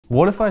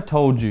What if I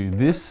told you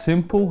this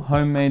simple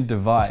homemade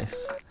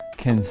device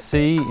can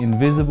see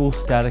invisible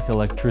static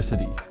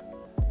electricity?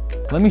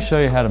 Let me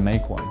show you how to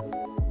make one.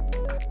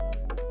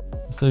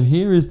 So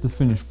here is the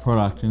finished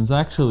product, and it's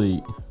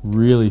actually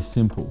really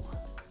simple.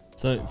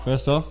 So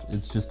first off,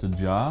 it's just a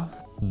jar.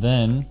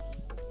 Then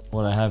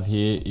what I have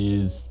here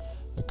is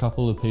a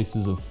couple of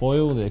pieces of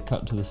foil. They're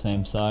cut to the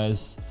same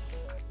size.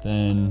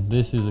 Then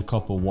this is a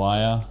copper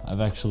wire.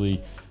 I've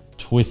actually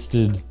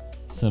twisted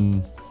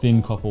some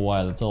thin copper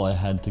wire. That's all I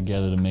had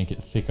together to make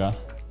it thicker.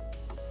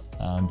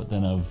 But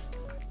then I've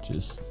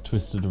just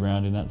twisted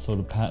around in that sort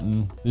of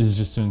pattern. This is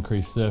just to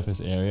increase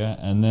surface area.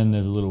 And then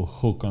there's a little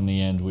hook on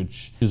the end,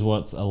 which is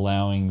what's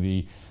allowing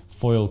the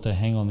foil to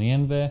hang on the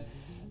end there.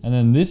 And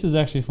then this is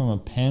actually from a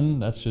pen.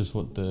 That's just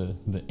what the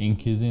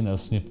ink is in.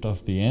 I've snipped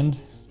off the end,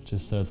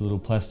 just so it's a little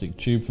plastic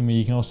tube for me.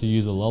 You can also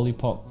use a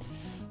lollipop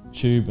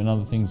tube and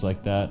other things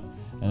like that.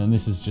 And then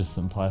this is just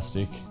some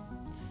plastic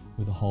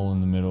with a hole in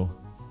the middle.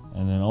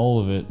 And then all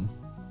of it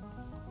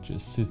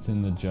just sits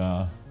in the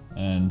jar,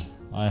 and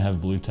I have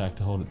blue tack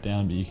to hold it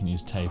down, but you can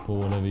use tape or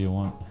whatever you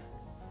want.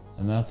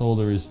 And that's all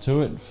there is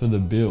to it for the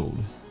build.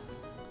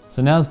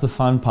 So now's the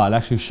fun part,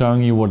 actually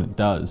showing you what it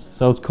does.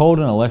 So it's called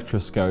an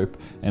electroscope,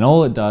 and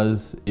all it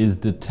does is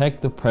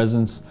detect the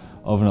presence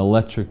of an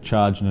electric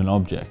charge in an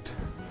object.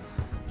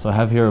 So I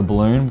have here a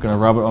balloon. I'm going to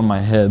rub it on my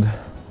head.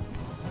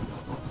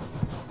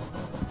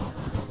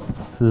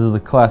 So this is the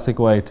classic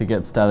way to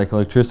get static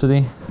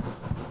electricity.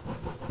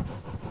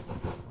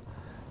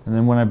 And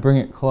then when I bring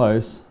it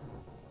close,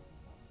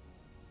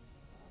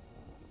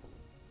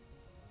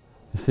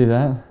 you see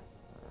that?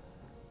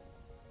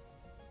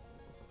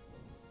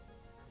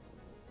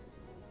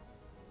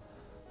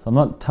 So I'm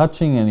not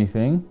touching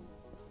anything,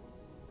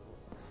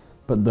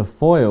 but the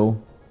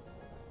foil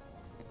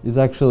is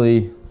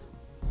actually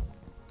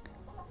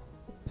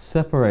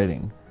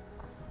separating.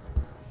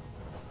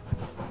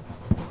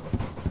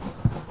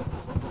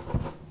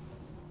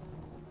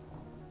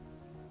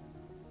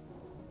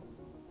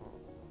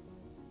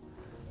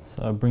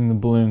 So I bring the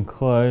balloon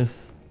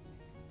close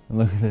and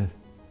look at it.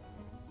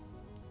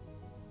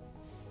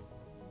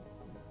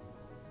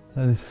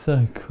 That is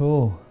so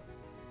cool.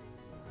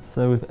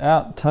 So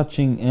without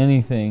touching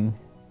anything,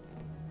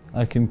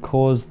 I can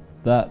cause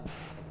that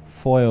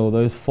foil,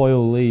 those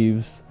foil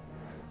leaves,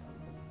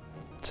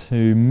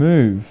 to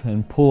move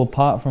and pull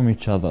apart from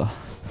each other.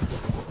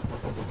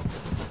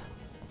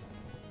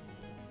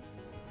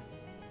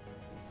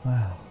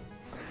 Wow.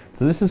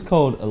 So this is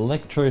called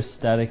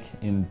electrostatic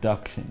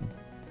induction.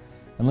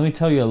 And let me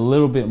tell you a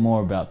little bit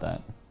more about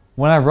that.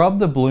 When I rub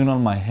the balloon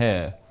on my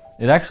hair,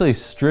 it actually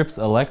strips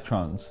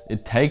electrons.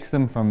 It takes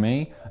them from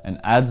me and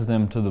adds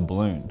them to the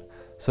balloon.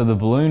 So the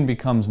balloon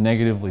becomes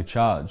negatively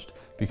charged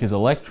because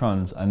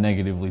electrons are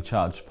negatively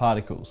charged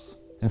particles.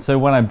 And so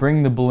when I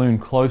bring the balloon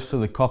close to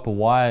the copper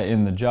wire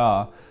in the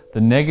jar,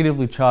 the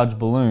negatively charged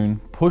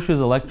balloon pushes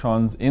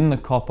electrons in the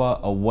copper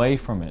away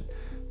from it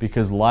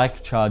because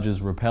like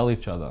charges repel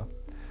each other.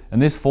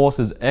 And this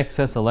forces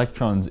excess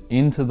electrons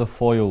into the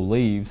foil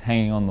leaves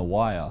hanging on the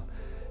wire.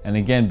 And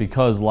again,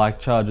 because like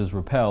charges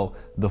repel,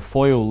 the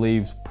foil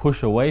leaves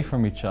push away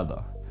from each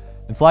other.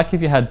 It's like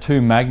if you had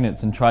two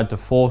magnets and tried to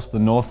force the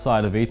north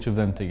side of each of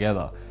them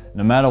together.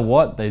 No matter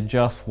what, they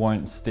just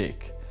won't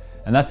stick.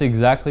 And that's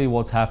exactly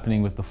what's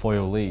happening with the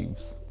foil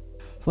leaves.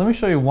 So let me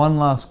show you one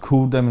last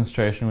cool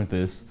demonstration with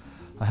this.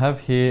 I have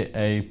here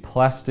a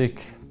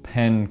plastic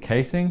pen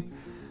casing.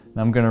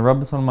 And I'm going to rub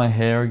this on my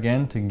hair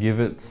again to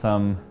give it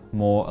some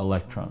more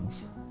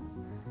electrons.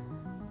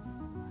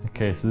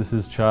 Okay, so this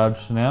is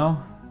charged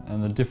now,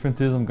 and the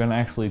difference is I'm going to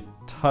actually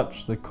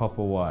touch the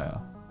copper wire.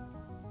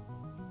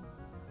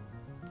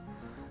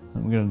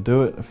 I'm going to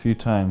do it a few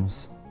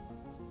times.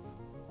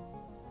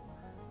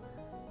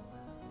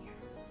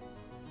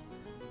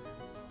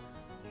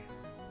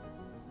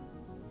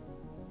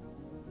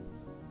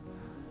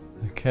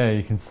 Okay,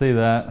 you can see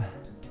that.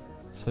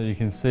 So you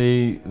can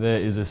see there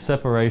is a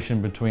separation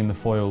between the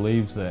foil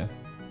leaves there.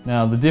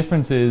 Now the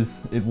difference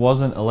is it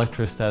wasn't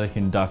electrostatic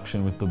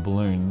induction with the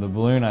balloon. The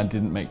balloon, I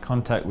didn't make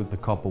contact with the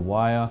copper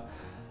wire.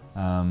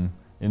 In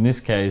this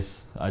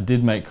case I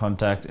did make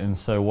contact, and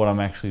so what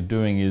I'm actually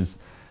doing is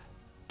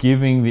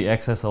giving the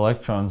excess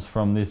electrons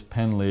from this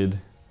pen lid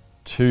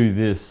to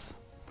this,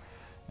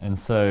 and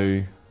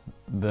so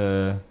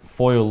the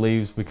foil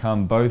leaves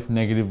become both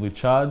negatively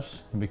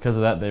charged, and because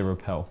of that they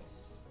repel.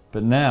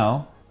 But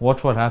now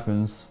watch what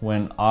happens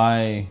when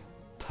I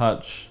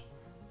touch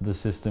the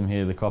system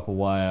here, the copper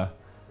wire.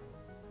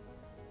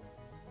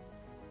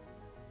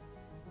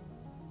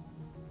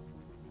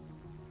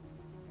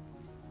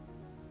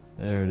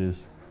 There it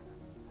is.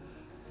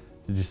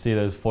 Did you see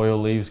those foil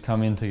leaves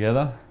come in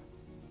together?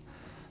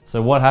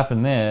 So what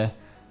happened there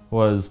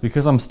was,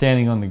 because I'm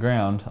standing on the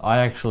ground, I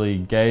actually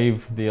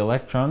gave the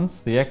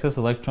electrons, the excess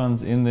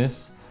electrons in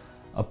this,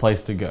 a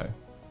place to go.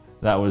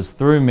 That was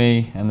through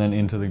me and then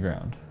into the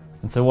ground.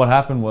 And so what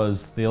happened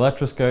was the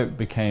electroscope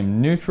became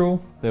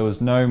neutral. There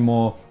was no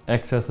more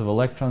excess of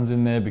electrons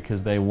in there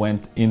because they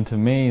went into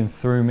me and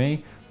through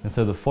me. And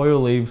so the foil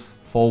leaves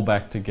fall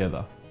back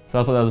together. So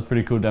I thought that was a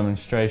pretty cool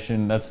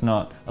demonstration. That's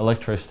not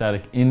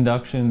electrostatic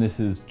induction, this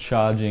is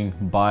charging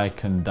by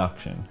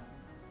conduction.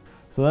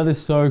 So that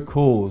is so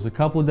cool. There's a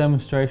couple of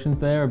demonstrations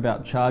there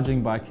about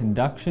charging by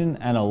conduction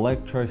and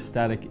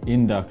electrostatic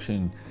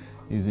induction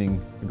using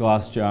a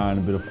glass jar and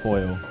a bit of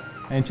foil.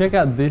 And check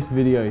out this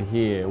video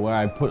here where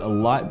I put a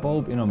light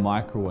bulb in a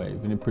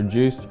microwave and it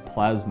produced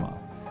plasma.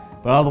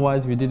 But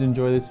otherwise, if you did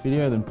enjoy this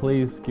video, then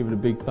please give it a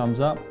big thumbs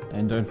up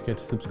and don't forget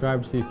to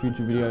subscribe to see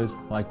future videos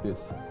like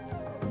this.